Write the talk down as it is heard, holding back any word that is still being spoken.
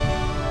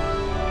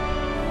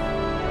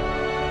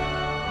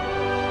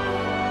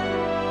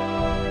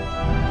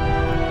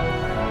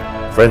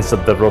Friends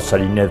of the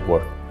Rosary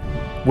Network.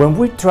 When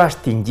we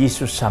trust in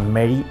Jesus and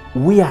Mary,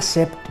 we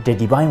accept the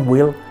divine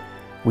will,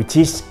 which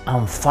is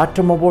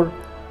unfathomable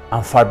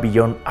and far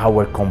beyond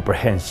our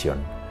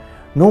comprehension.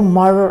 No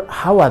matter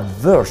how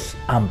adverse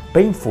and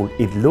painful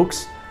it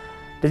looks,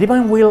 the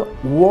divine will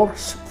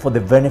works for the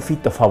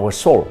benefit of our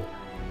soul.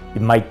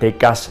 It might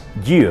take us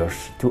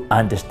years to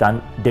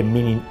understand the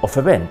meaning of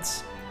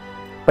events.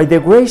 By the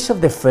grace of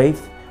the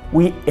faith,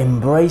 we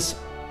embrace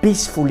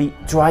peacefully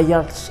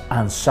trials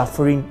and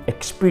suffering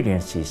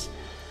experiences.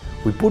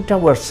 We put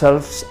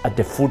ourselves at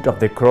the foot of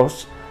the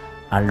cross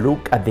and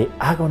look at the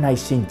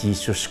agonizing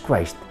Jesus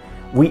Christ.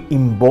 We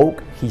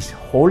invoke His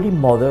Holy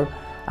Mother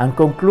and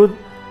conclude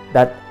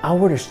that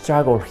our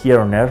struggle here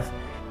on earth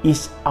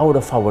is out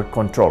of our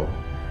control.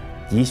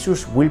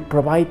 Jesus will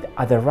provide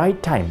at the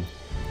right time.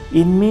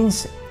 It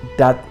means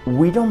that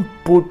we don't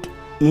put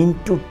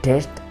into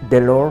test the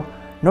Lord,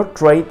 not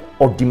trade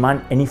or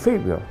demand any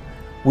favor.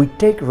 We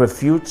take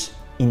refuge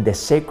in the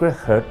Sacred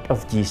Heart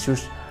of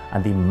Jesus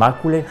and the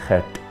Immaculate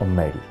Heart of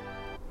Mary.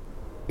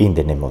 In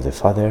the name of the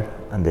Father,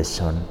 and the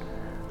Son,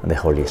 and the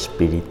Holy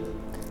Spirit.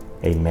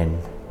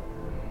 Amen.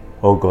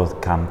 O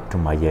God, come to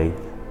my aid.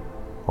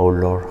 O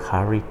Lord,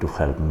 hurry to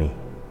help me.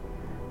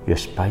 You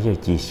inspire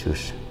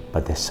Jesus,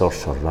 but the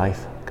source of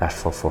life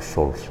casts for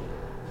souls,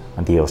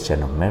 and the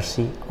ocean of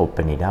mercy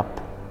open it up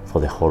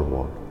for the whole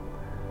world.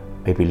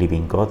 I believe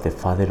in God, the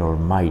Father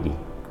Almighty,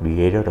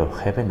 creator of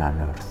heaven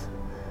and earth,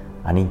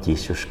 and in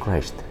Jesus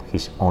Christ,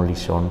 His only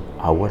Son,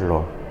 our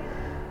Lord,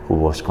 who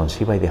was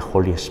conceived by the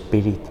Holy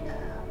Spirit,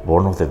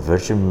 born of the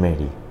Virgin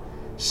Mary,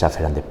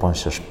 suffered under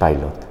Pontius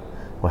Pilate,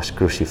 was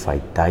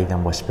crucified, died,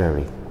 and was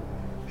buried.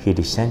 He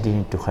descended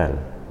into hell.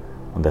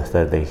 On the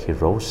third day He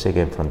rose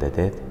again from the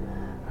dead,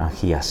 and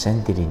He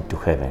ascended into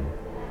heaven,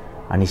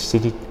 and is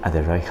seated at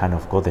the right hand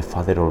of God the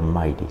Father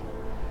Almighty.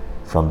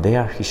 From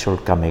there He shall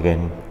come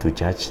again to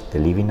judge the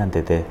living and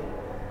the dead.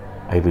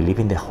 I believe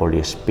in the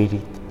Holy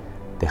Spirit,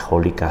 the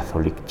Holy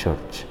Catholic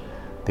Church,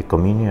 the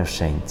communion of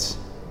saints,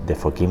 the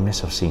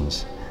forgiveness of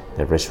sins,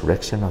 the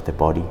resurrection of the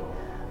body,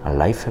 and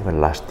life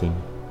everlasting.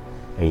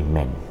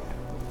 Amen.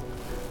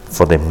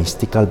 For the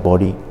mystical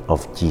body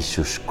of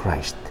Jesus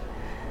Christ,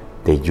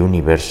 the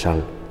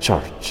universal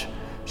Church,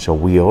 so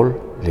we all,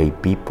 lay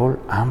people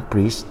and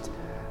priests,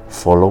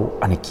 follow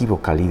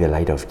unequivocally the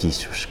light of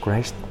Jesus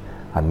Christ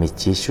and meet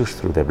Jesus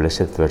through the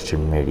Blessed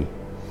Virgin Mary.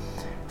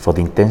 For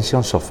the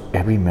intentions of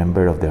every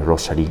member of the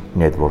Rosary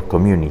Network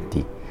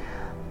community,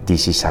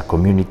 this is a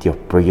community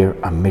of prayer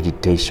and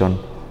meditation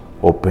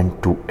open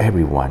to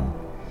everyone.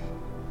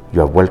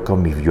 You are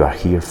welcome if you are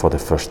here for the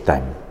first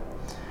time.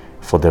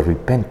 For the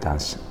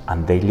repentance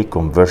and daily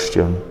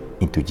conversion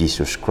into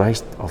Jesus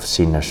Christ of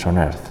sinners on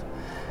earth.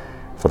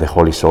 For the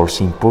holy souls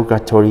in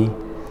purgatory.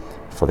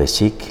 For the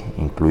sick,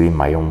 including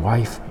my own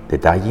wife, the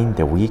dying,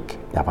 the weak,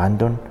 the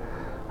abandoned,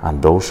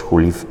 and those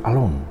who live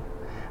alone.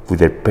 With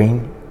their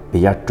pain,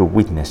 they are true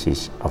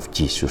witnesses of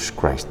Jesus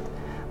Christ.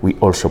 We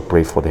also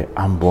pray for the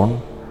unborn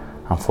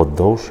and for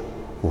those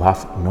who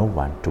have no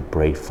one to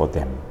pray for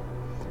them.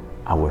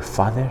 Our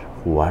Father,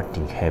 who art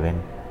in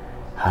heaven,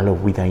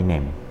 hallowed be thy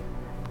name.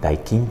 Thy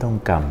kingdom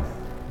come,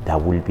 thy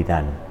will be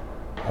done,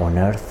 on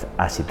earth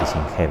as it is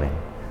in heaven.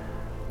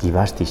 Give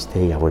us this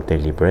day our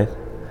daily bread,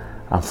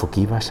 and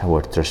forgive us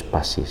our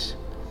trespasses,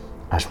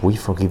 as we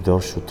forgive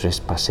those who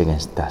trespass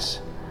against us.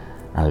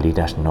 And lead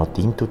us not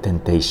into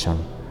temptation,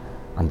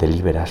 and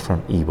deliver us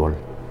from evil.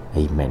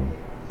 Amen.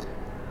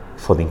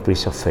 For the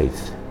increase of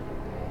faith,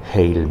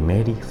 Hail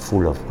Mary,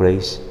 full of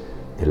grace,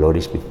 the Lord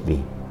is with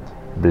thee.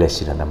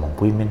 Blessed art thou among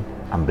women,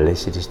 and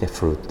blessed is the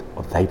fruit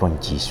of thy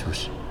womb,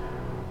 Jesus.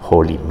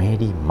 Holy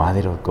Mary,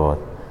 Mother of God,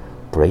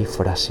 pray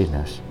for us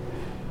sinners,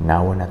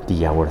 now and at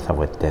the hour of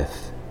our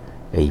death.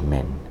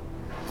 Amen.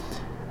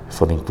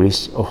 For the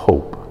increase of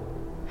hope,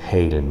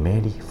 Hail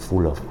Mary,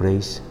 full of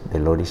grace, the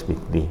Lord is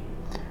with thee.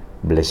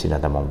 Blessed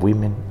art thou among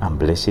women, and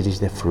blessed is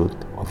the fruit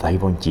of thy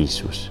womb,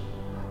 Jesus.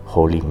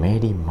 Holy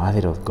Mary,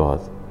 Mother of God,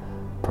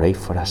 pray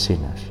for us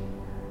sinners,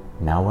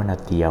 now and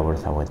at the hour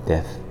of our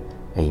death.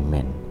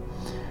 Amen.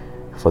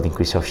 For the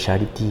increase of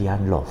charity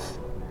and love,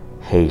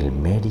 Hail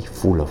Mary,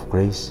 full of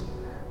grace,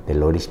 the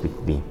Lord is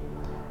with thee.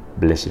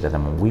 Blessed art thou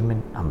among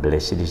women, and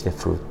blessed is the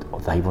fruit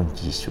of thy womb,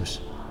 Jesus.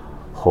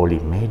 Holy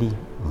Mary,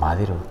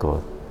 Mother of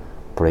God,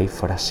 pray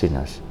for us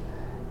sinners,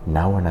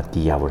 now and at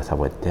the hour of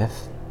our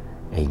death.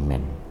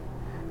 Amen.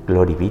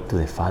 Glory be to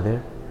the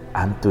Father,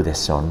 and to the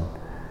Son,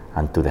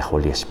 and to the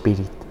Holy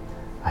Spirit,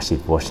 as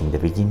it was in the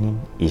beginning,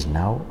 is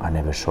now, and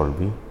ever shall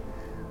be,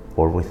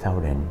 world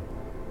without end.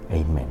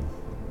 Amen.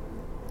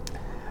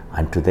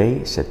 And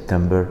today,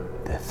 September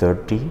the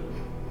 30th,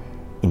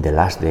 in the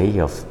last day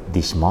of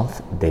this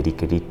month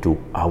dedicated to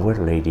Our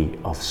Lady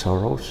of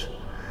Sorrows,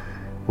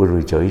 we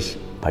rejoice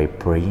by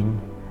praying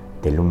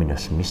the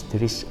luminous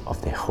mysteries of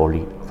the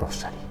Holy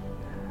Rosary.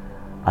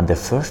 And the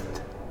first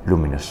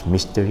luminous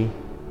mystery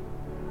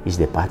is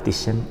the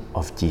baptism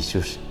of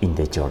Jesus in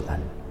the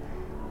Jordan.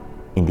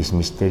 In this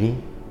mystery,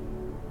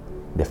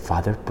 the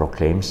Father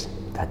proclaims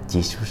that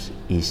Jesus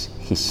is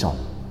His Son.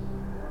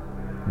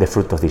 The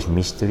fruit of this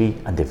mystery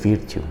and the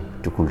virtue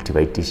to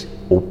cultivate is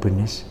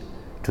openness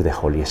to the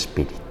Holy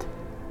Spirit.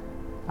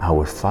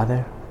 Our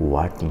Father, who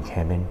art in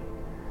heaven,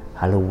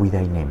 hallowed be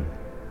thy name.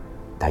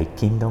 Thy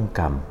kingdom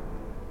come,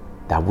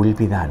 thy will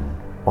be done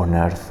on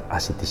earth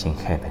as it is in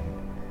heaven.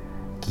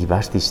 Give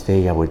us this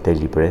day our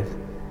daily bread,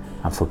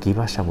 and forgive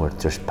us our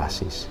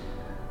trespasses,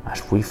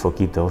 as we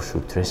forgive those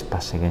who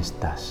trespass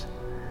against us.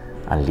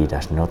 And lead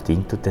us not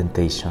into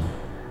temptation,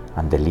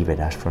 and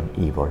deliver us from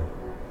evil.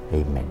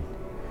 Amen.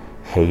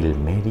 Hail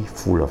Mary,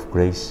 full of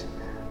grace,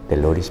 the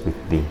Lord is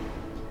with thee.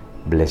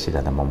 Blessed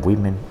art among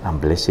women,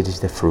 and blessed is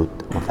the fruit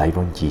of thy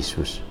womb,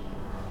 Jesus.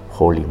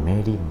 Holy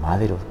Mary,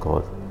 Mother of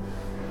God,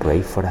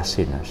 pray for us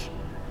sinners,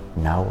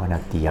 now and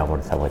at the hour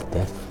of our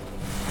death.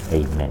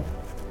 Amen.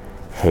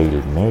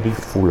 Hail Mary,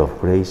 full of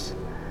grace,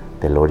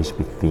 the Lord is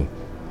with thee.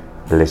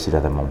 Blessed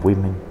art among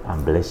women,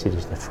 and blessed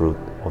is the fruit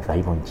of thy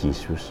womb,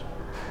 Jesus.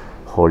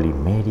 Holy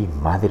Mary,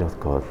 Mother of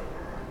God,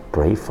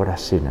 pray for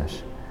us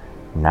sinners,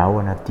 now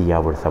and at the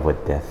hour of our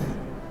death.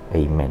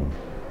 Amen.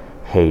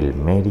 Hail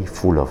Mary,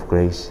 full of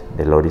grace,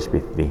 the Lord is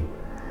with thee.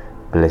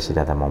 Blessed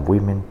art among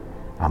women,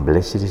 and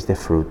blessed is the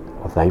fruit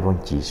of thy womb,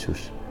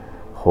 Jesus.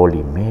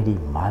 Holy Mary,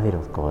 Mother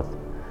of God,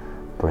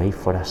 pray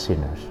for us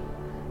sinners,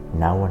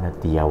 now and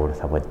at the hour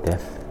of our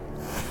death.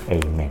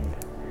 Amen.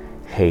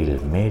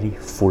 Hail Mary,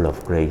 full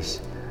of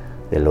grace,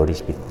 the Lord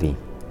is with thee.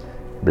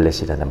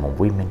 Blessed art among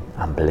women,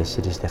 and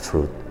blessed is the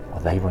fruit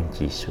of thy womb,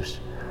 Jesus.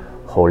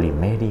 Holy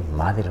Mary,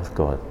 Mother of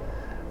God,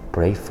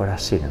 pray for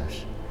us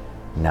sinners,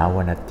 now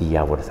and at the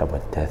hour of our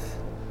death.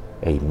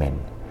 Amen.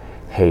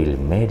 Hail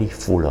Mary,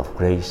 full of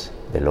grace,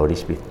 the Lord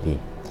is with thee.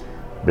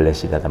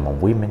 Blessed art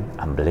among women,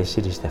 and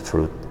blessed is the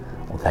fruit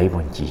of thy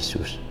womb,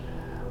 Jesus.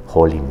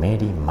 Holy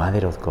Mary,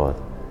 Mother of God,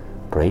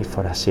 pray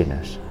for us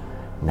sinners,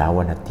 now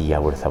and at the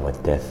hour of our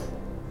death.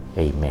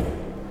 Amen.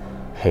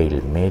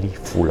 Hail Mary,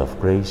 full of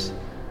grace,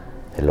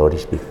 the Lord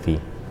is with thee.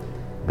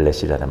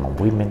 Blessed art among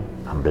women,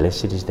 and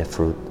blessed is the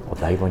fruit of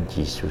thy womb,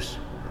 Jesus.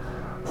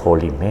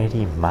 Holy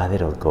Mary,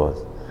 Mother of God,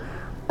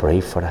 pray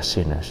for us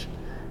sinners,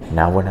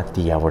 now and at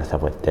the hour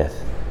of our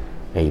death.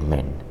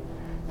 Amen.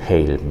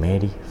 Hail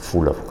Mary,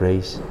 full of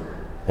grace,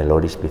 the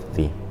Lord is with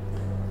thee.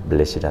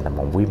 Blessed art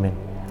among women,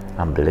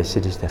 and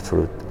blessed is the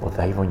fruit of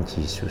thy womb,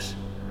 Jesus.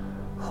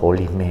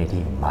 Holy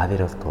Mary,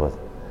 Mother of God,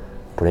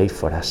 pray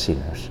for us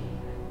sinners,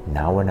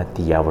 now and at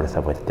the hour of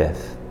our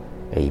death.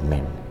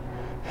 Amen.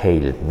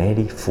 Hail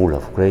Mary, full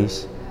of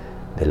grace,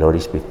 the Lord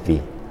is with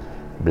thee.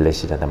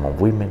 Blessed art among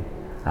women,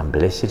 and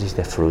blessed is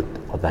the fruit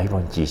of thy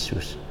womb,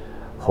 Jesus.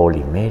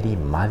 Holy Mary,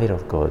 Mother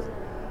of God,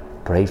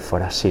 pray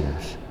for us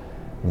sinners,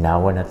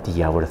 now and at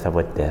the hour of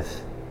our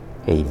death.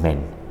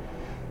 Amen.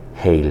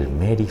 Hail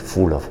Mary,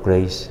 full of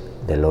grace,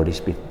 the Lord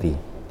is with thee.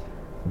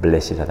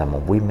 Blessed art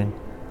among women,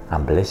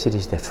 and blessed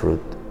is the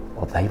fruit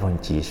of thy womb,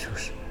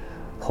 Jesus.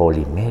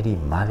 Holy Mary,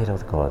 Mother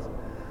of God,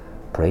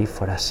 pray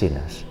for us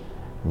sinners,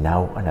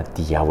 now and at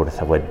the hour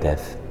of our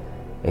death.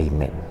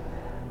 Amen.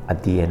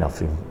 At the end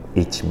of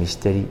each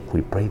mystery,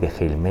 we pray the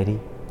Hail Mary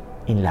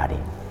in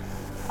Latin.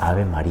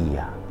 Ave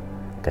Maria,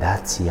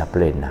 gratia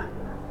plena,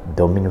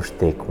 Dominus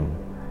tecum,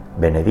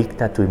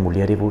 benedicta tui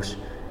mulieribus,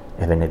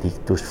 et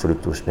benedictus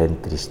fructus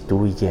ventris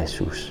tui,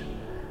 Iesus.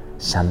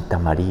 Santa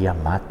Maria,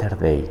 Mater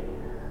Dei,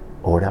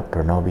 ora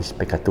pro nobis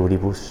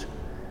peccatoribus,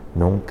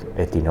 nunc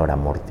et in hora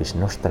mortis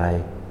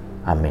nostrae.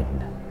 Amen.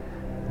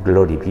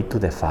 Glory be to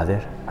the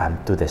Father,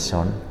 and to the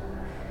Son,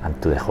 and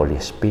to the Holy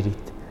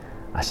Spirit,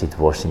 as it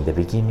was in the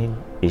beginning,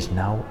 is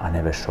now, and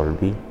ever shall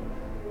be,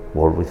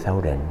 world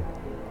without end.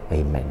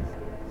 Amen.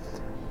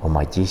 O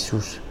my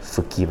Jesus,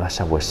 forgive us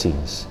our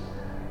sins,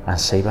 and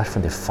save us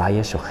from the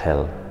fires of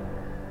hell.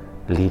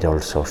 Lead all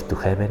souls to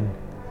heaven,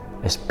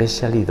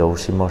 especially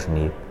those in most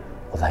need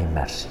of thy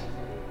mercy.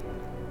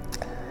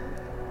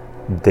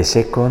 The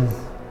second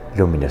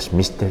luminous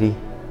mystery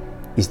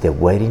is the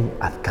wedding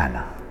at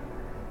Cana.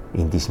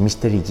 In this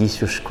mystery,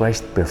 Jesus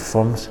Christ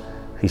performs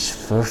his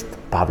first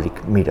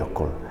public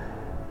miracle,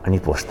 and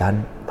it was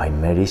done by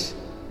Mary's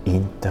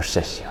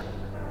intercession.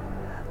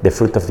 The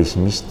fruit of this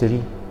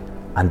mystery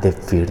and the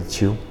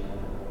virtue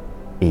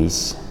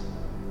is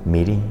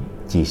meeting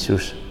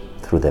Jesus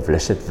through the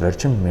Blessed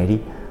Virgin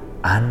Mary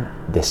and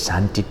the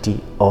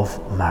sanctity of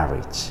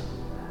marriage.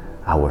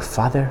 Our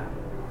Father,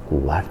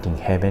 who art in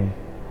heaven,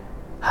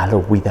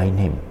 hallowed be thy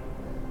name.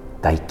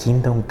 Thy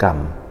kingdom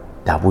come,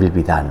 thy will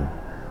be done,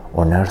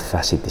 on earth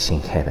as it is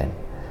in heaven.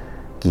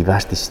 Give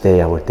us this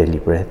day our daily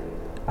bread,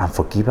 and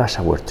forgive us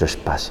our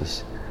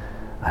trespasses,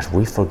 as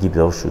we forgive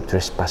those who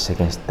trespass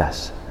against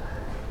us.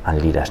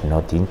 And lead us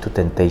not into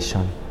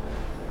temptation,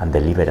 and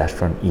deliver us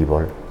from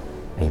evil.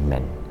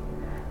 Amen.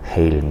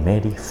 Hail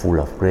Mary, full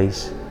of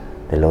grace,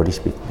 the Lord is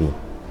with thee.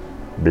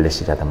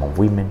 Blessed art among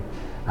women,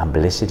 and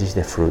blessed is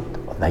the fruit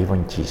of thy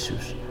womb,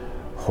 Jesus.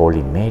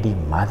 Holy Mary,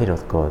 Mother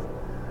of God,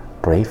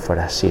 pray for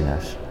us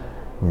sinners,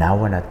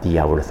 now and at the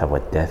hour of our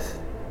death.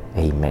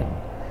 Amen.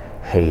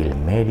 Hail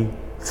Mary,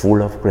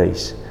 full of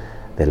grace,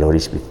 the Lord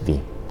is with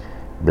thee.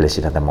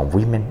 Blessed art among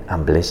women,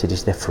 and blessed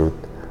is the fruit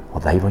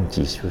of thy womb,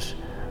 Jesus.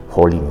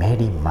 Holy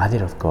Mary,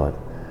 Mother of God,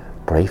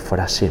 pray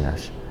for us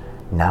sinners,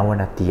 now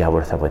and at the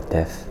hour of our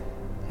death.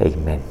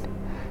 Amen.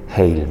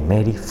 Hail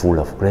Mary,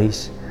 full of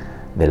grace,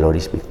 the Lord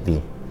is with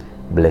thee.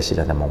 Blessed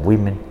art thou among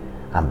women,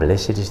 and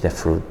blessed is the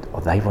fruit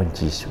of thy womb,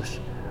 Jesus.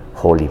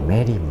 Holy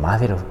Mary,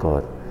 Mother of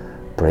God,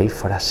 pray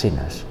for us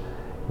sinners,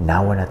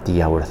 now and at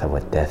the hour of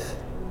our death.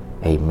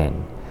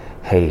 Amen.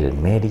 Hail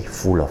Mary,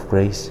 full of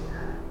grace,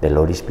 the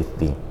Lord is with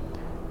thee.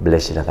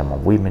 Blessed art thou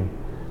among women,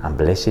 and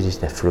blessed is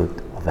the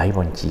fruit of thy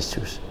womb,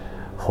 Jesus.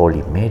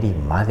 Holy Mary,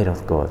 Mother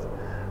of God,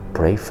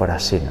 pray for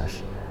us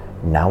sinners,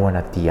 now and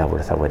at the hour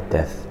of our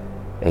death.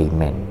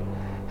 Amen.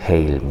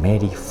 Hail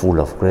Mary, full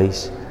of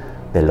grace,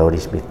 the Lord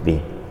is with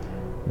thee.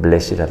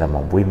 Blessed art thou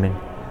among women,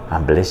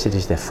 and blessed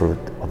is the fruit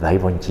of thy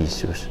womb,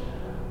 Jesus.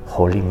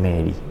 Holy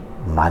Mary,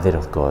 Mother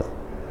of God,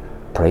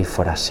 pray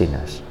for us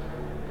sinners,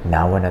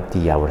 now and at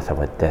the hour of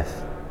our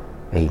death.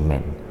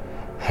 Amen.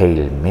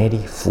 Hail Mary,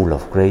 full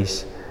of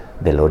grace,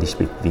 the Lord is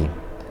with thee.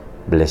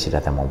 Blessed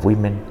art thou among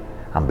women,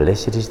 and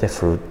blessed is the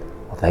fruit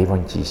of thy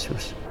womb,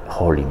 Jesus.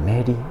 Holy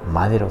Mary,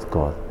 Mother of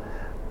God,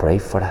 pray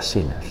for us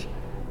sinners,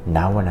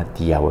 now and at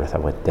the hour of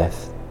our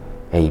death.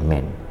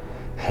 Amen.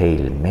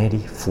 Hail Mary,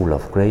 full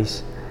of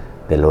grace,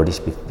 the Lord is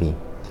with thee.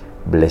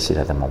 Blessed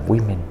art thou among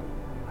women,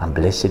 and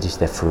blessed is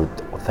the fruit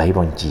of thy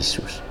womb,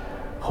 Jesus.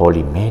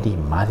 Holy Mary,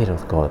 Mother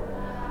of God,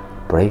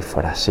 pray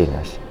for us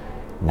sinners,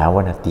 now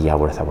and at the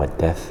hour of our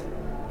death.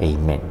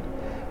 Amen.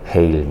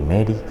 Hail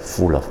Mary,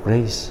 full of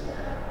grace,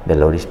 the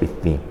Lord is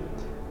with thee.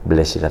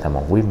 Blessed art thou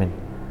among women,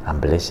 and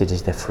blessed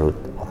is the fruit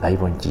of thy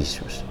womb,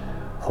 Jesus.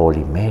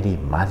 Holy Mary,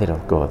 Mother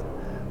of God,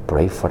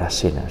 pray for us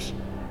sinners,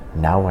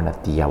 now and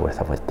at the hour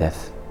of our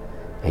death.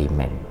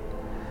 Amen.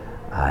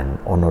 And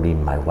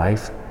honoring my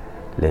wife,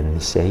 let me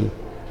say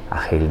a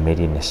Hail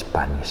Mary in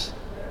Spanish.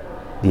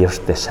 Dios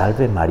te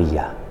salve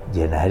María,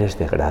 llena eres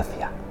de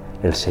gracia,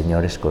 el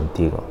Señor es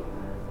contigo.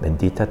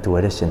 Bendita tú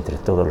eres entre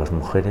todas las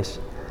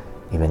mujeres,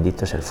 y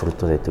bendito es el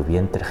fruto de tu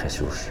vientre,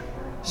 Jesús.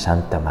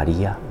 Santa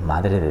María,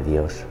 Madre de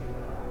Dios,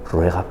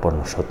 ruega por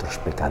nosotros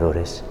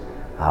pecadores,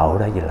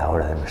 ahora y en la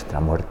hora de nuestra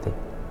muerte.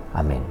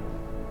 Amén.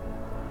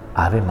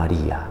 Ave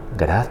María,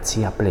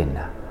 gratia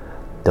plena,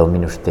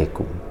 Dominus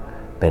tecum,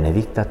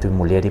 benedicta tu in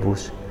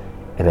mulieribus,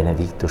 e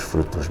benedictus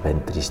fructus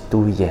ventris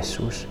tui,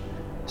 Iesus.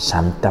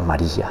 Santa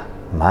María,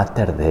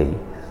 Mater Dei,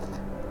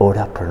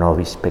 ora pro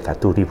nobis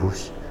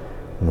peccatoribus,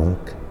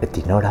 nunc et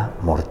in hora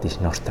mortis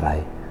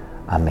nostrae.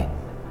 Amen.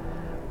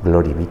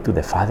 Glory be to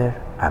the Father,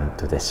 and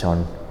to the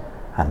Son,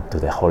 and to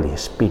the Holy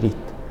Spirit,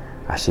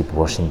 as it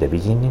was in the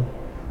beginning,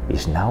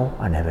 is now,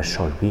 and ever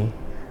shall be,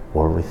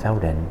 world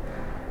without end.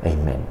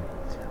 Amen.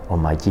 O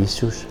my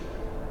Jesus,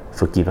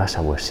 forgive us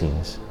our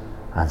sins,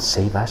 and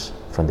save us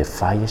from the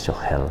fires of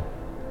hell.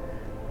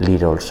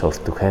 Lead all souls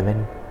to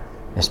heaven,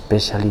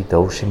 especially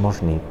those in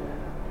most need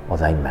of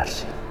thy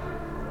mercy.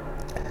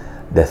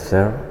 The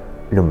third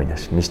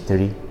luminous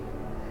mystery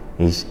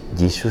is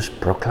Jesus'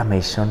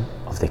 proclamation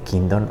of the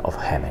kingdom of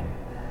heaven.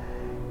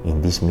 In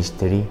this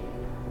mystery,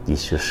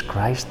 Jesus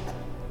Christ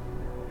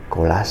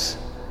calls us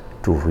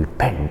to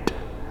repent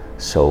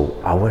so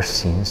our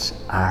sins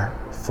are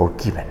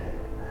forgiven.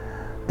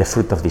 The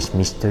fruit of this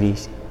mystery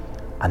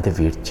and the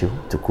virtue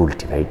to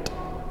cultivate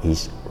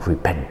is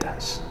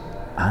repentance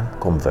and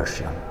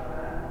conversion.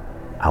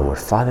 Our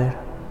Father,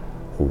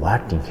 who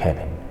art in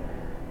heaven,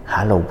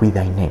 hallowed be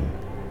thy name.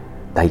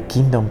 Thy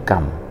kingdom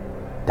come,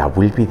 thy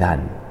will be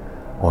done,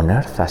 on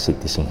earth as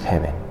it is in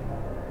heaven.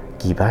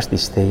 Give us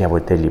this day our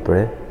daily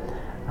bread,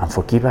 and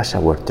forgive us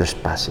our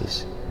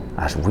trespasses,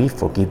 as we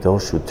forgive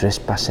those who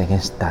trespass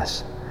against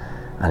us.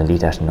 And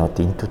lead us not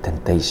into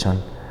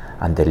temptation,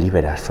 and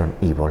deliver us from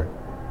evil.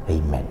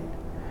 Amen.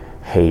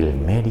 Hail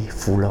Mary,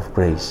 full of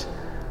grace,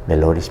 the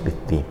Lord is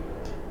with thee.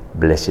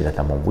 Blessed art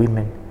thou among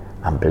women,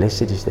 and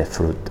blessed is the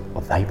fruit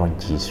of thy womb,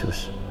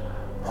 Jesus.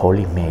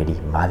 Holy Mary,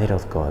 Mother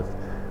of God,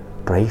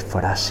 pray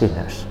for us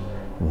sinners,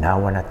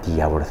 now and at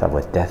the hour of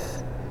our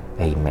death.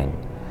 Amen.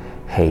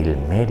 Hail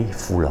Mary,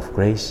 full of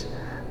grace,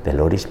 the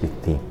Lord is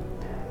with thee.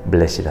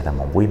 Blessed art thou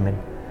among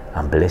women,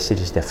 and blessed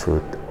is the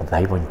fruit of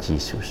thy womb,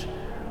 Jesus.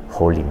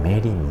 Holy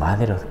Mary,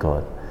 Mother of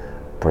God,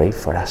 pray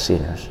for us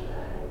sinners,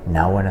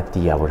 now and at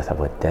the hour of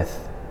our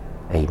death.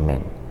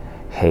 Amen.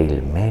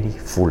 Hail Mary,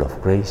 full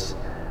of grace,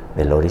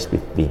 the Lord is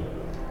with thee.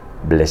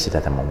 Blessed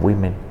art thou among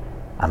women,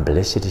 and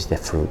blessed is the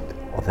fruit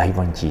of thy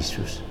womb,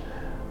 Jesus.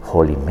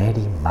 Holy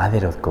Mary,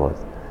 Mother of God,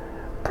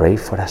 pray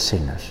for us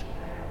sinners,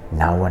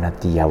 now and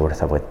at the hour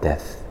of our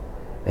death.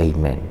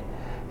 Amen.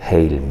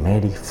 Hail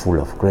Mary, full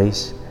of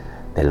grace,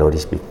 the Lord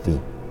is with thee.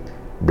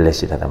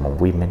 Blessed art thou among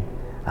women,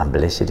 and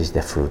blessed is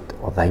the fruit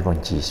of thy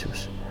womb,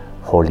 Jesus.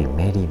 Holy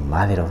Mary,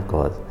 Mother of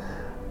God,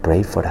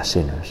 pray for us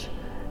sinners,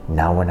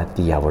 now and at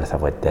the hour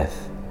of our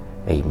death.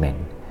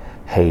 Amen.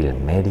 Hail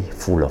Mary,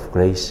 full of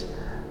grace,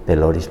 the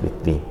Lord is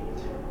with thee.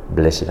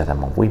 Blessed art thou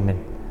among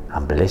women,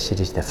 and blessed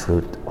is the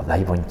fruit of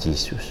thy womb,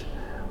 Jesus.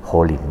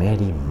 Holy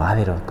Mary,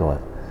 Mother of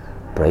God,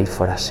 pray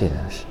for us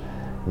sinners,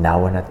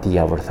 now and at the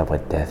hour of our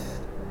death.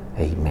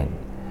 Amen.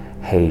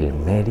 Hail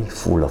Mary,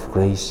 full of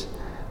grace,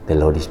 the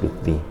Lord is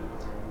with thee.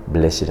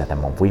 Blessed art thou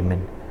among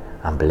women,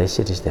 and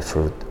blessed is the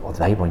fruit of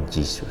thy womb,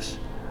 Jesus.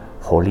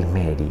 Holy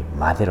Mary,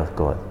 Mother of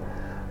God,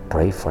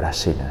 pray for us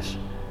sinners,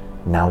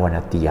 now and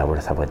at the hour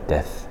of our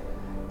death.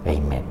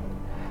 Amen.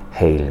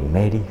 Hail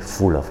Mary,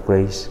 full of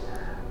grace,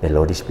 the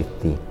Lord is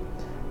with thee.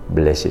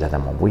 Blessed art thou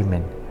among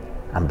women,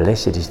 and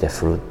blessed is the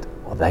fruit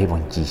of thy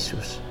womb,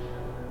 Jesus.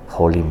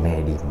 Holy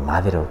Mary,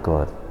 Mother of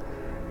God,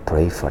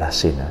 pray for us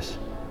sinners,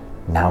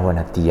 now and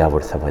at the hour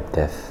of our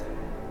death.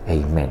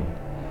 Amen.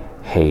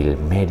 Hail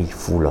Mary,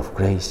 full of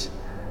grace,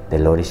 the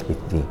Lord is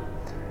with thee.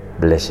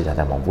 Blessed art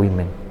thou among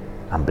women,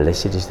 and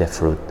blessed is the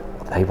fruit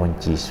of thy womb,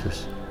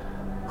 Jesus.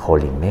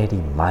 Holy Mary,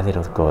 Mother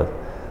of God,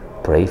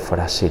 pray for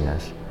us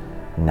sinners,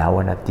 now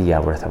and at the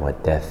hour of our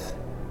death.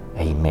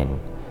 Amen.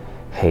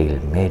 Hail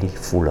Mary,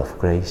 full of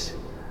grace,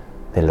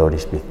 the Lord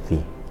is with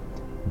thee.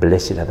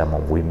 Blessed art thou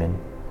among women,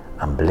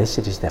 and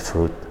blessed is the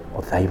fruit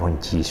of thy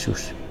womb,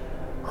 Jesus.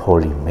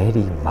 Holy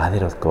Mary,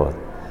 Mother of God,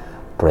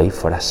 pray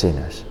for us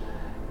sinners,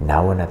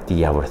 now and at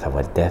the hour of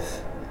our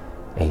death.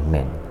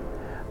 Amen.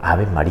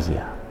 Ave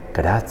Maria,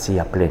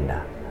 gratia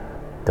plena,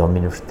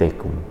 Dominus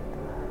tecum,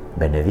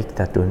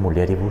 benedicta tu in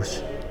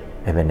mulieribus,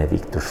 et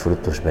benedictus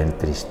fructus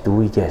ventris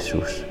tui,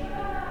 Iesus.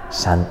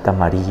 Santa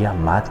Maria,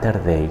 Mater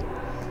Dei,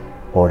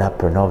 ora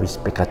pro nobis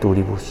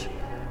peccatoribus,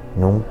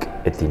 nunc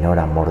et in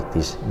hora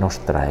mortis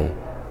nostrae.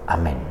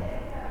 Amen.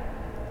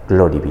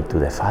 Glory be to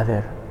the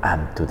Father,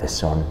 and to the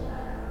Son,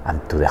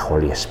 and to the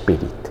Holy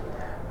Spirit,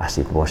 as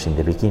it was in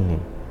the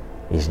beginning,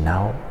 is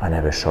now, and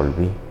ever shall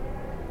be,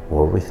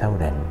 world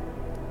without end.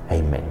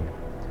 Amen.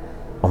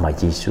 O my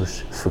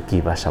Jesus,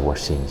 forgive us our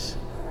sins,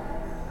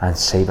 and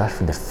save us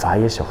from the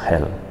fires of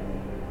hell.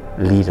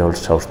 Lead all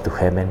souls to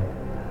heaven,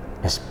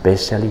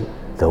 especially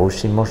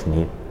those in most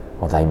need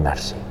of thy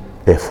mercy.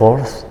 The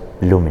fourth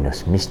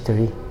luminous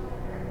mystery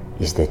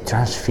is the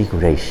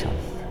Transfiguration.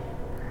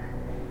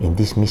 In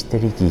this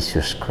mystery,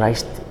 Jesus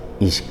Christ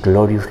is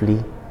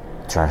gloriously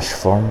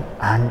transformed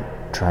and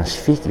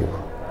transfigured,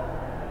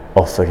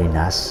 offering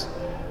us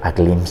a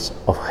glimpse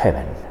of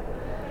heaven.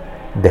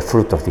 The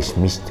fruit of this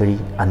mystery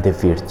and the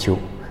virtue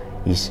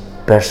is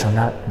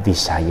personal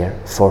desire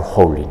for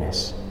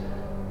holiness.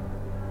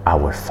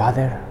 Our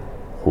Father,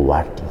 who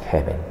art in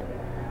heaven,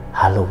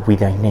 hallowed be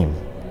thy name.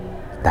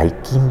 Thy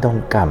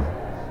kingdom come,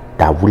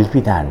 thy will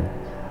be done,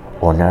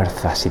 on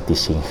earth as it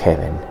is in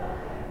heaven.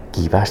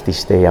 Give us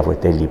this day our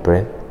daily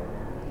bread,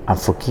 and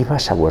forgive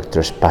us our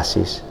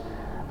trespasses,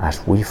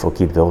 as we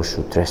forgive those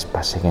who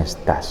trespass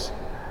against us.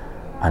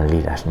 And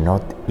lead us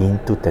not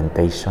into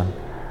temptation,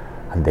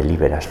 and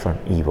deliver us from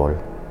evil.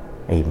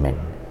 Amen.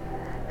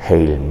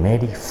 Hail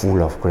Mary,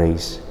 full of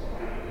grace,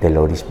 the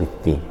Lord is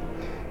with thee.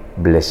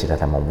 Blessed art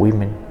thou among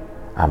women,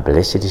 and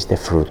blessed is the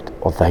fruit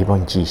of thy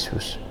womb,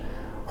 Jesus.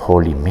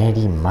 Holy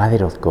Mary,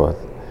 Mother of God,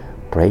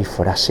 pray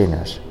for us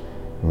sinners,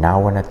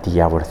 now and at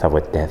the hour of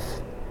our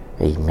death.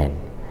 Amen.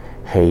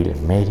 Hail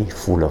Mary,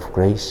 full of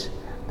grace,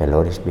 the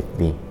Lord is with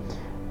thee.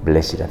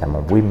 Blessed art thou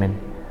among women,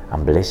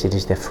 and blessed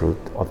is the fruit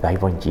of thy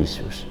womb,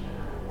 Jesus.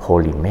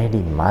 Holy Mary,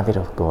 Mother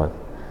of God,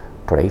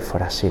 pray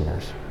for us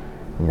sinners,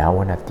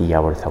 now and at the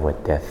hour of our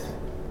death.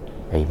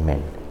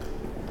 Amen.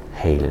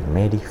 Hail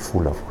Mary,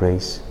 full of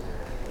grace,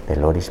 the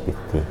Lord is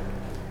with thee.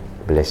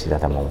 Blessed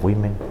art thou among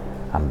women,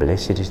 and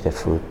blessed is the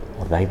fruit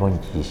of thy womb,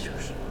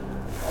 Jesus.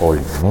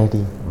 Holy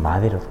Mary,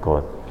 Mother of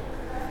God,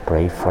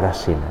 pray for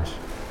us sinners,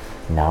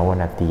 now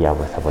and at the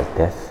hour of our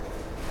death.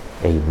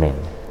 Amen.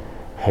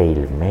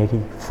 Hail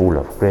Mary, full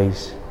of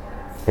grace,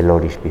 the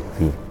Lord is with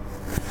thee.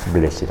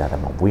 Blessed art thou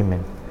among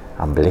women,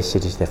 and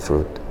blessed is the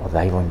fruit of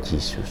thy womb,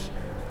 Jesus.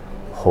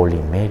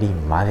 Holy Mary,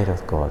 Mother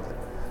of God,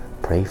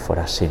 pray for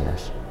us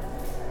sinners,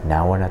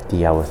 now and at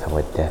the hour of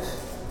our death.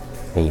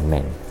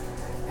 Amen.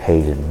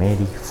 Hail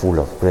Mary, full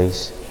of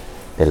grace,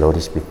 the Lord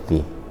is with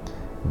thee.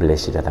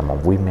 Blessed art thou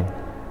among women,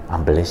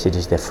 and blessed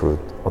is the fruit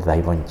of thy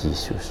womb,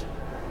 Jesus.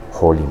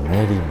 Holy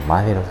Mary,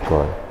 Mother of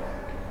God,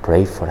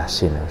 pray for us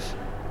sinners,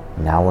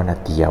 now and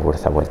at the hour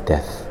of our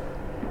death.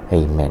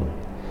 Amen.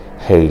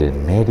 Hail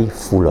Mary,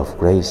 full of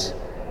grace,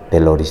 the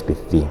Lord is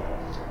with thee.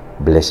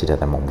 Blessed art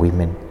thou among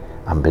women,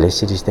 and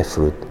blessed is the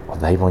fruit of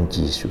thy womb,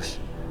 Jesus.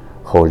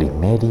 Holy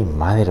Mary,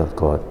 Mother of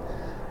God,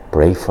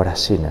 pray for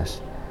us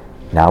sinners,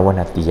 now and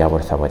at the hour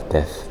of our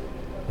death.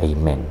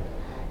 Amen.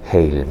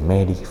 Hail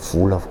Mary,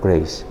 full of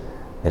grace,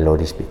 the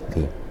Lord is with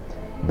thee.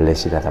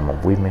 Blessed art thou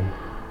among women,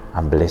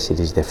 and blessed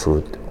is the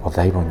fruit of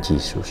thy womb,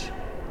 Jesus.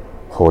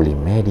 Holy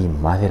Mary,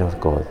 Mother of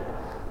God,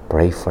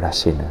 pray for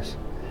us sinners,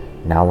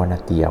 now and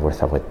at the hour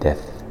of our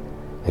death.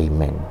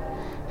 Amen.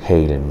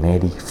 Hail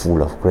Mary,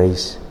 full of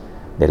grace,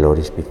 the Lord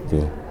is with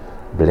thee.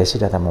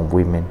 Blessed art thou among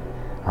women,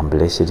 and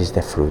blessed is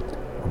the fruit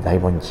of thy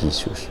womb,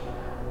 Jesus.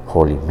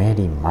 Holy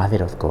Mary,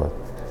 Mother of God,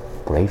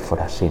 pray for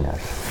us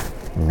sinners,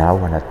 now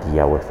and at the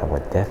hour of our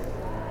death.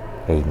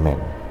 Amen.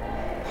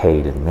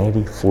 Hail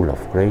Mary, full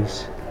of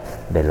grace,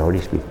 the Lord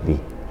is with thee.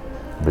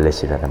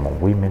 Blessed art thou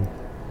among women,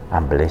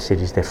 and blessed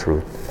is the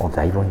fruit of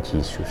thy womb,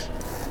 Jesus.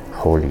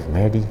 Holy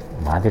Mary,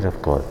 Mother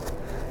of God,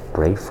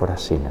 pray for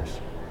us sinners,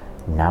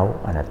 now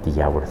and at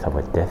the hour of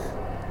our death.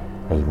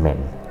 Amen.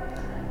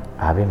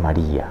 Ave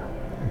Maria,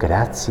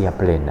 gratia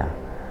plena,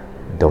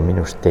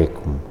 Dominus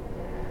tecum,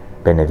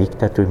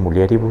 benedicta tui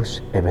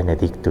mulieribus et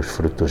benedictus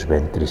fructus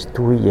ventris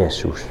tui,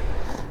 Iesus.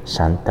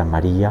 Santa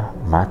Maria,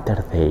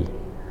 Mater Dei,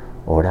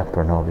 ora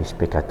pro nobis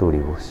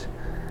peccatoribus,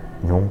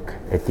 nunc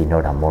et in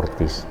hora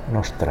mortis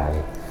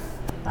nostrae.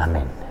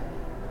 Amen.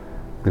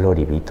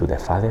 Glory be to the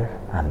Father,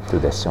 and to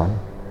the Son,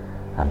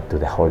 and to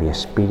the Holy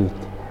Spirit,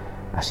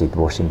 as it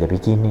was in the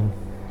beginning,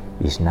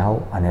 is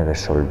now, and ever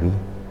shall be,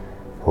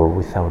 world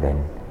without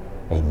end.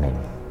 Amen.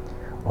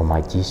 O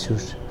my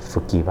Jesus,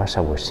 forgive us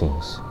our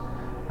sins,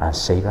 and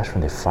save us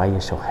from the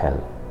fires of hell.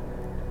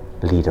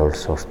 Lead all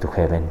souls to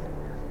heaven,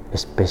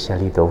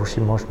 especially those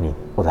in most need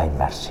of thy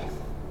mercy.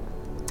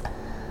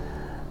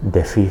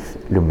 The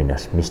fifth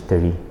luminous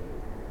mystery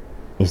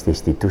is the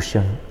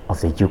institution of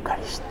the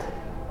Eucharist.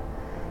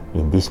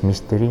 In this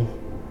mystery,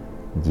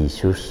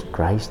 Jesus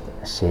Christ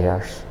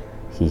shares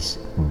his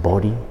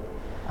body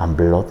and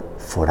blood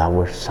for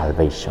our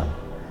salvation.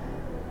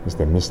 It's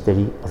the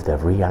mystery of the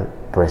real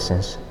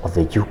presence of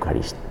the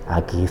Eucharist,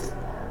 a gift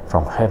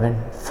from heaven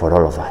for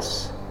all of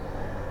us.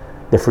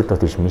 The fruit of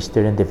this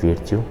mystery and the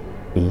virtue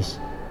is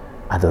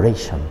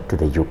adoration to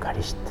the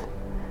Eucharist.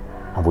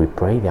 And we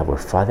pray the Our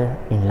Father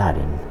in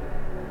Latin.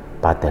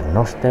 Pater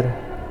noster,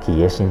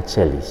 qui es in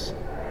celis,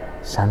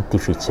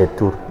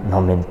 sanctificetur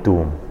nomen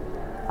tuum,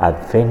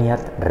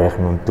 adveniat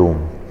regnum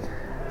tuum,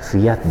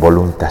 fiat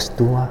voluntas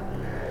tua,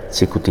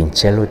 sicut in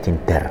cielo et in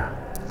terra.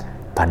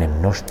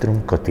 Panem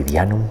nostrum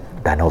quotidianum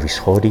da nobis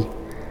hodie,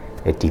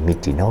 et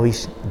dimitti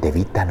nobis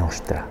debita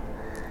nostra,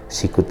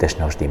 sicut es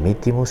nos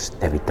dimittimus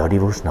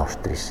debitoribus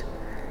nostris,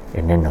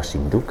 et ne nos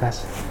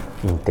inducas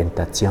in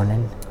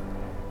tentationem,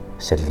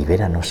 sed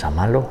libera nos a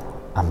malo.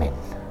 Amen.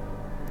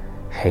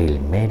 Hail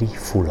Mary,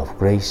 full of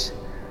grace,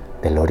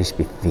 the Lord is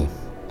with thee.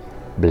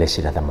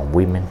 Blessed art thou among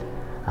women,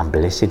 and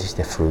blessed is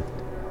the fruit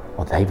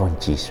of thy womb,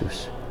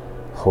 Jesus.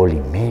 Holy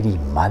Mary,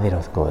 Mother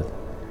of God,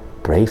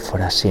 pray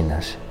for us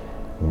sinners,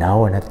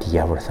 now and at the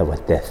hour of our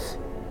death.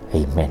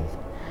 Amen.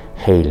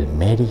 Hail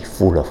Mary,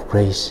 full of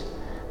grace,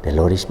 the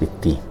Lord is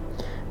with thee.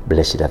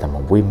 Blessed art thou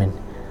among women,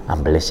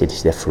 and blessed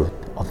is the fruit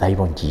of thy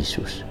womb,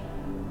 Jesus.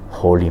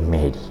 Holy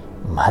Mary,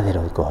 Mother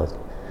of God,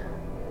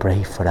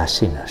 pray for us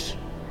sinners,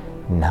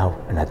 now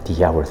and at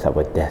the hour of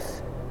our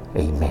death.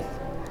 Amen.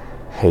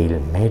 Hail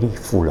Mary,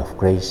 full of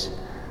grace,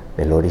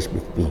 the Lord is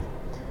with thee.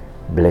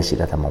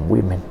 Blessed art thou among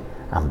women,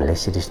 and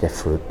blessed is the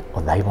fruit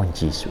of thy womb,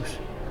 Jesus.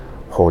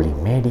 Holy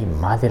Mary,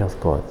 Mother of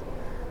God,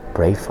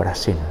 pray for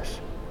us sinners,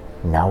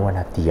 now and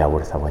at the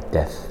hour of our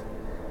death.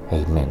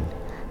 Amen.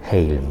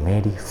 Hail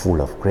Mary,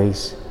 full of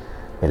grace,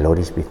 the Lord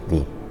is with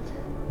thee.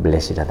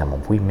 Blessed art thou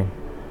among women,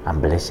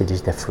 and blessed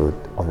is the fruit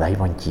of thy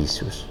womb,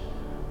 Jesus.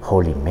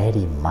 Holy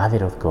Mary,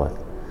 Mother of God,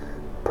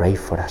 pray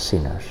for us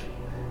sinners,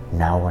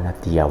 now and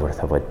at the hour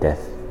of our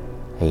death.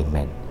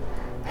 Amen.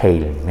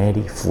 Hail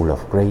Mary, full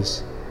of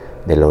grace,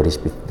 the Lord is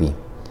with thee.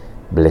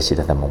 Blessed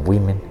art thou among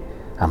women,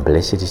 and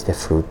blessed is the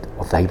fruit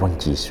of thy womb,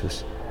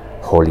 Jesus.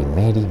 Holy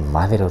Mary,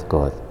 Mother of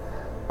God,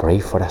 pray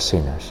for us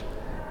sinners,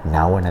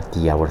 now and at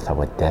the hour of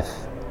our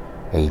death.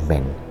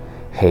 Amen.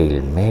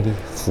 Hail Mary,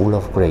 full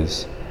of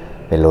grace,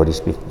 the Lord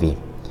is with thee.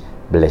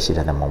 Blessed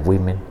art thou among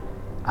women,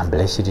 and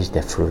blessed is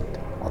the fruit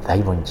of thy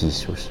womb,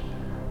 Jesus.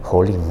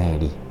 Holy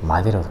Mary,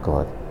 Mother of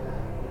God,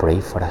 pray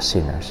for us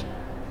sinners,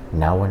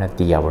 now and at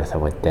the hour of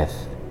our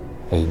death.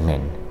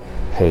 Amen.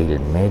 Hail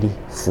Mary,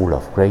 full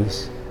of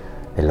grace,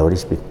 the Lord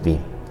is with thee.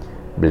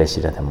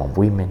 Blessed art thou among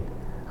women,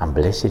 and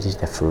blessed is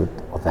the fruit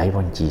of thy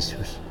womb,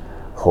 Jesus.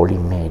 Holy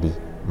Mary,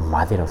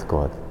 Mother of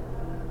God,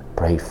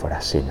 pray for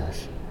us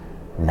sinners,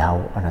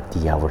 now and at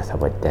the hour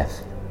of our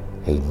death.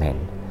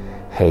 Amen.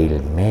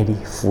 Hail Mary,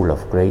 full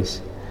of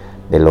grace,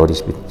 the Lord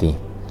is with thee.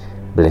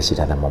 Blessed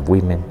art thou among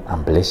women,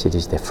 and blessed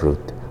is the fruit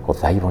of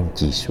thy womb,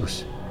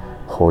 Jesus.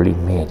 Holy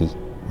Mary,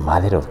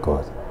 Mother of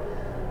God,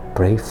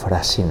 pray for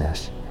us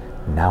sinners,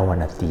 now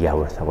and at the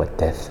hour of our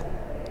death.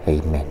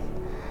 Amen.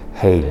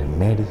 Hail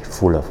Mary,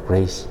 full of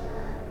grace,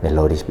 the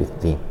Lord is with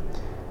thee.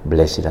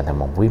 Blessed art thou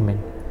among women,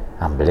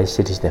 and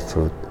blessed is the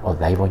fruit of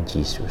thy womb,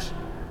 Jesus.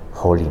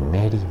 Holy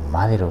Mary,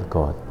 Mother of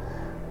God,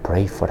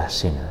 pray for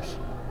us sinners,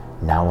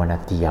 now and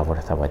at the hour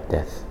of our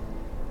death.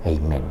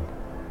 Amen.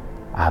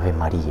 Ave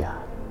Maria,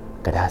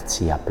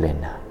 gratia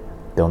plena,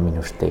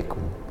 Dominus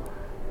tecum,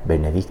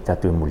 benedicta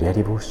tui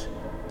mulieribus,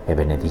 et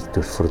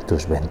benedictus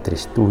fructus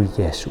ventris tui,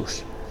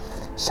 Iesus.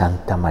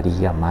 Santa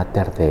Maria,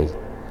 Mater Dei,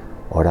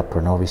 ora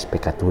pro nobis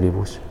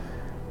peccatoribus,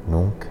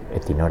 nunc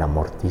et in hora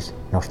mortis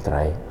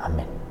nostrae.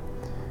 Amen.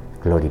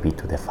 Glory be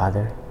to the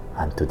Father,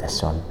 and to the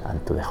Son,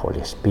 and to the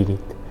Holy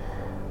Spirit,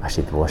 as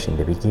it was in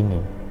the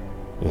beginning,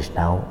 is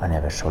now, and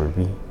ever shall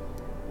be,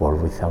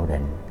 world without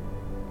end.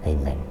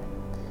 Amen.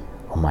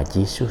 O my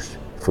Jesus,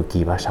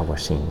 forgive us our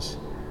sins,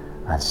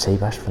 and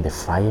save us from the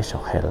fires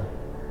of hell.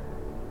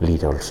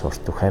 Lead all souls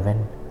to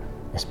heaven,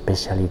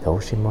 especially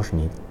those in most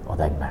need of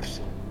thy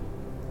mercy.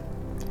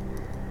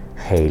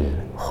 Hail,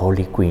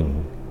 Holy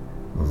Queen,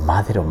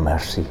 Mother of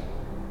Mercy,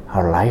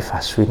 our life,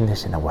 our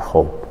sweetness, and our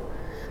hope.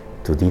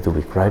 To thee do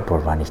we cry, poor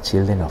banished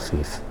children of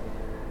Eve.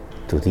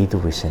 To thee do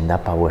we send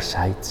up our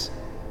sighs,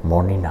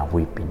 mourning and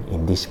weeping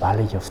in this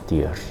valley of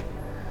tears.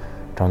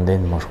 Turn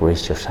then, most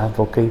gracious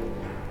Advocate,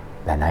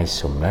 thine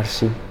eyes of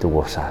mercy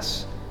towards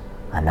us,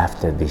 and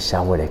after this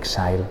our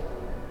exile,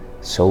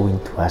 sow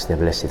into us the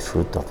blessed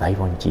fruit of thy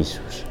born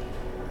Jesus.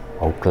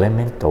 O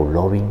clement, O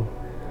loving,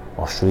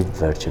 O sweet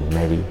Virgin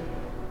Mary,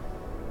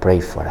 pray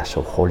for us,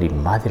 O Holy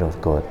Mother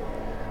of God,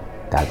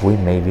 that we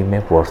may be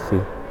made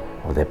worthy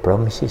of the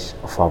promises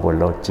of our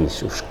Lord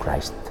Jesus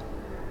Christ.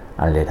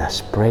 And let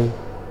us pray,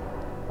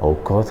 O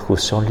God,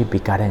 whose only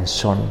begotten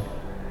Son,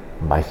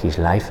 by his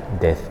life,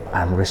 death,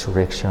 and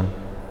resurrection,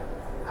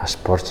 has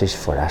purchased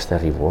for us the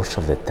rewards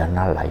of the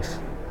eternal life,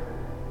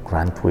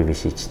 grant, we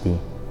beseech thee,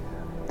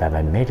 that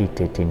by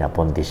meditating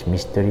upon these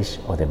mysteries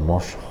of the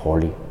most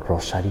holy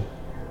Rosary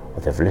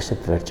of the Blessed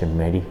Virgin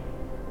Mary,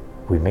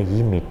 we may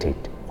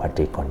imitate what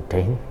they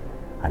contain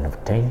and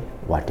obtain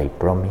what they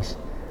promise,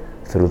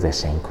 through the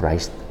same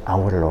Christ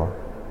our Lord.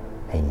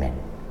 Amen.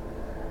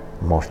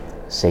 Most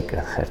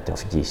Sacred Heart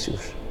of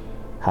Jesus,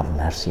 have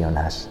mercy on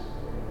us.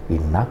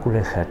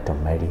 Immaculate Heart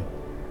of Mary,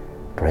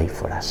 pray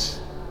for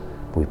us.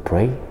 We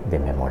pray the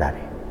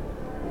Memorare.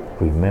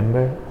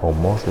 Remember, O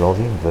most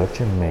loving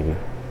Virgin Mary,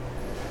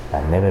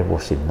 that never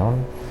was it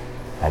known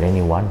that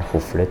anyone who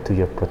fled to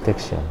your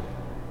protection,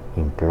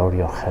 implored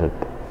your help,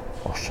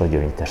 or sought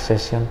your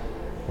intercession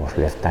was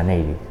left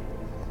unaided.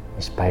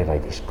 Inspired by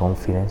this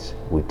confidence,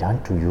 we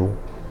turn to you,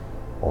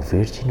 O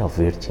Virgin of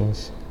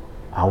Virgins,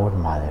 our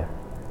Mother.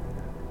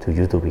 To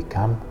you do we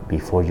come,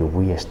 before you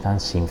we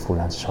stand sinful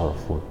and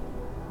sorrowful.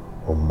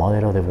 O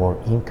Mother of the Word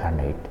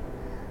incarnate,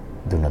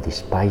 do not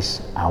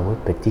despise our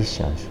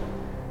petitions,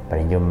 but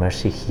in your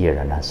mercy hear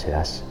and answer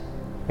us.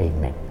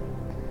 Amen.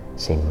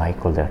 Saint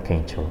Michael the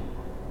Archangel,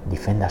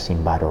 defend us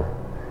in battle,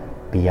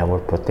 be our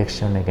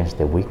protection against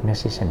the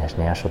weaknesses and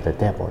snares of the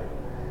devil.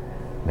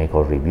 May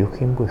God rebuke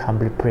him with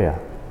humble prayer,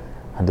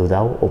 and do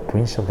thou, O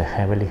Prince of the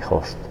heavenly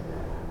host,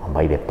 and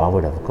by the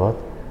power of God,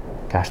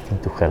 cast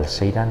into hell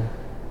Satan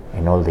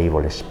and all the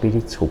evil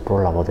spirits who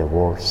prowl about the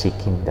world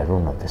seeking the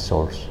ruin of the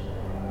souls.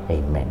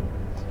 Amen.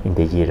 In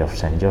the year of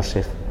Saint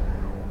Joseph,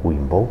 we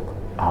invoke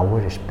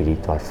our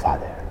spiritual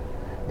father,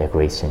 the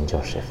great Saint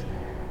Joseph.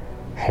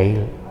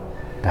 Hail,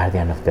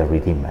 guardian of the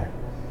Redeemer,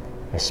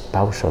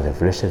 spouse of the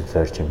Blessed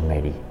Virgin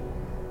Mary.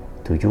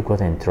 To you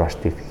God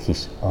entrusted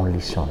his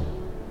only Son.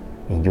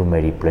 In you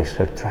Mary placed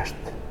her trust.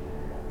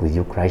 With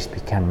you Christ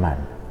became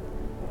man.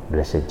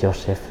 Blessed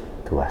Joseph,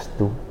 to us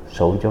too,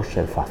 show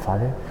yourself a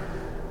father,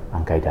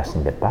 and guide us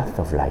in the path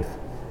of life.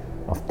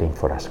 Obtain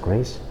for us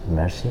grace,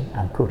 mercy,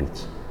 and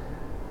courage,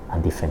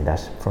 and defend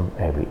us from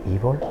every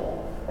evil.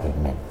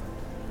 Amen.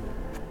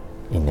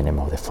 In the name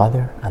of the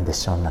Father, and the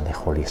Son, and the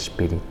Holy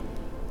Spirit.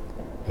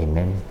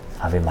 Amen.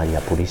 Ave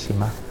María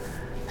Purísima,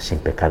 sin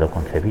pecado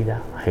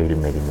concebida. Hail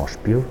Mary,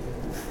 most pure,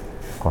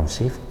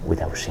 conceived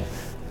without sin.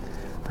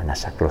 And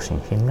as a closing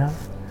hymnal,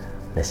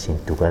 let's sing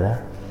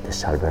together the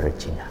Salve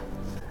Regina.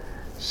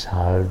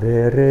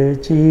 Salve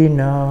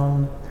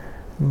Regina,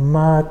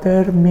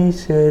 Mater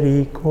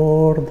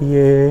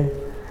misericordiae,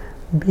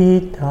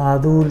 vita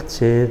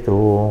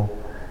dulcedo,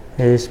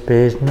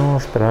 spes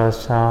nostra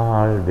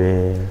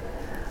salve.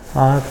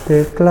 Ad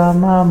te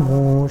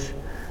clamamus,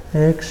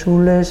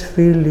 exules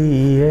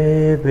filii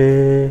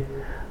Eve,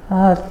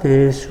 a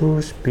te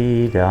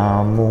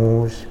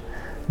suspiramus,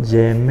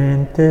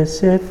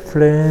 gementes et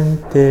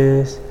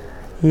flentes,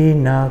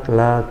 in ac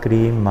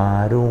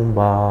lacrimarum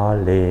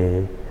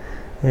vale.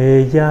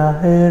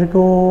 Ella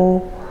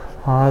ergo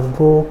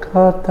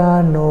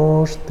advocata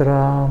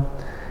nostra,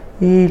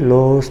 y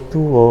los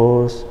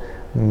tuos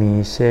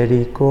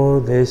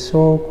misericordes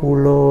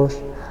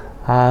oculos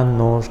a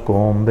nos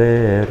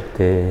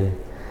converte.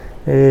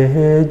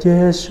 E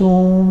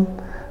Jesum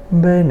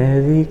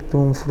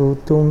benedictum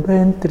fructum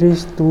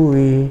ventris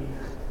tui,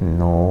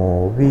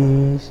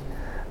 nobis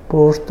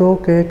post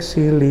hoc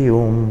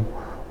exilium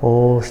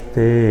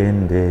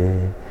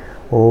ostende.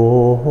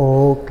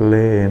 O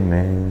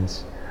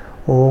clemens,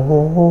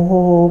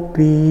 O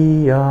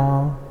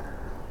pia,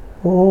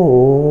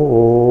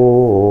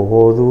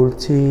 O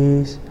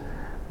dulcis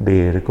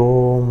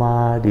Virgo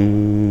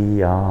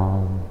Maria.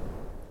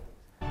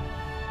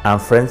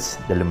 And friends,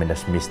 the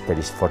luminous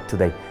mysteries for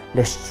today.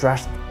 Let's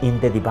trust in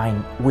the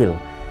divine will,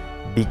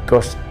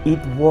 because it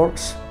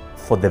works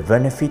for the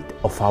benefit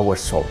of our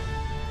soul.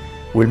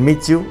 We'll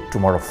meet you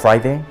tomorrow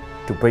Friday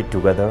to pray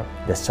together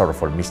the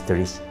sorrowful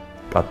mysteries.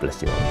 God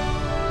bless you all.